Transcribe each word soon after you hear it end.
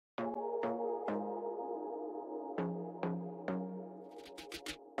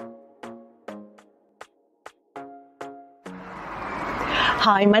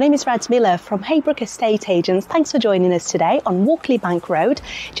Hi, my name is Rads Miller from Haybrook Estate Agents. Thanks for joining us today on Walkley Bank Road.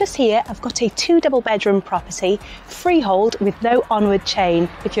 Just here, I've got a 2 double bedroom property, freehold with no onward chain.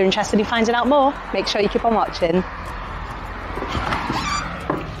 If you're interested in finding out more, make sure you keep on watching.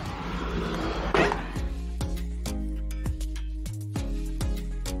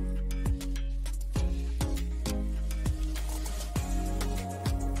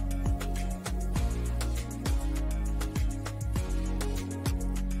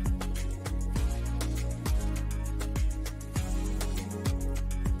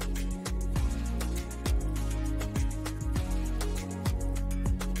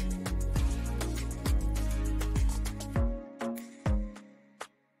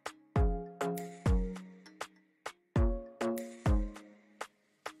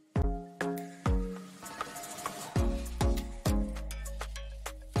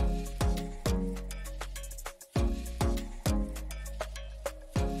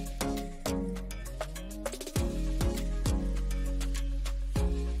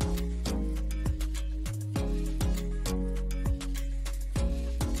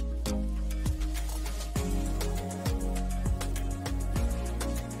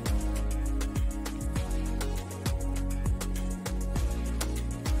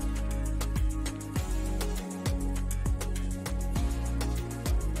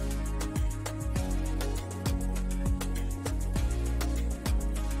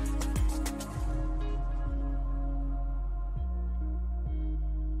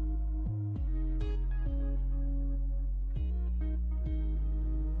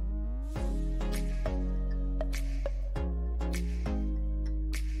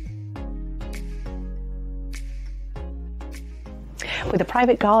 With a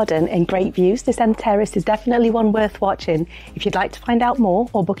private garden and great views, this end terrace is definitely one worth watching. If you'd like to find out more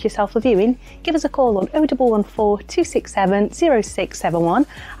or book yourself a viewing, give us a call on 0114 267 0671.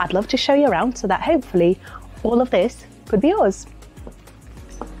 I'd love to show you around so that hopefully all of this could be yours.